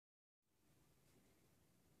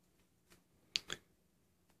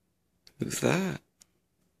Who's that?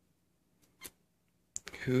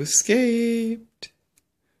 Who escaped?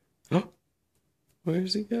 Oh,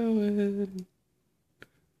 where's he going?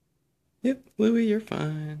 Yep, Louie, you're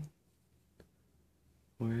fine.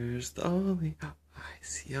 Where's the Ollie? Oh, I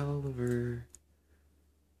see Oliver.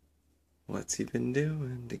 What's he been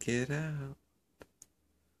doing to get out?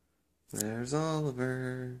 There's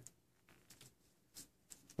Oliver.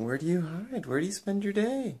 Where do you hide? Where do you spend your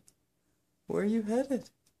day? Where are you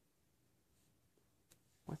headed?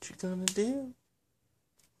 What you gonna do?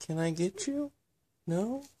 Can I get you?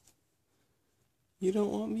 No? You don't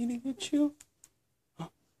want me to get you?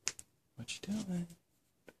 Oh, what you doing?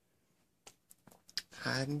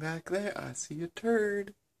 Hiding back there. I see a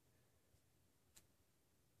turd.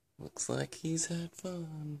 Looks like he's had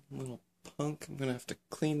fun. Little punk. I'm gonna have to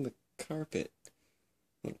clean the carpet.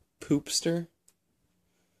 Little poopster.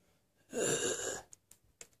 I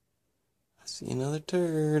see another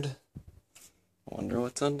turd. Wonder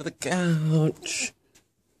what's under the couch.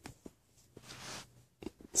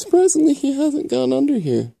 Surprisingly, he hasn't gone under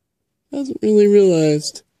here. Hasn't really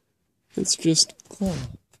realized it's just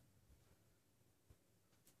cloth.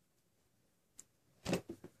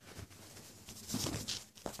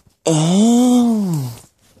 Oh!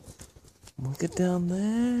 Look at down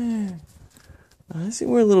there. I see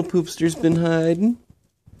where little poopster's been hiding.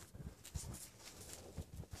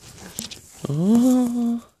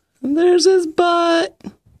 Oh, and there's his butt.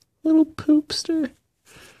 Little poopster.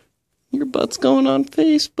 Your butt's going on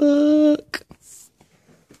Facebook.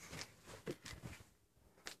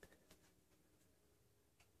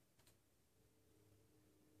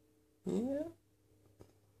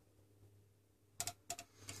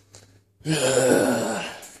 Yeah.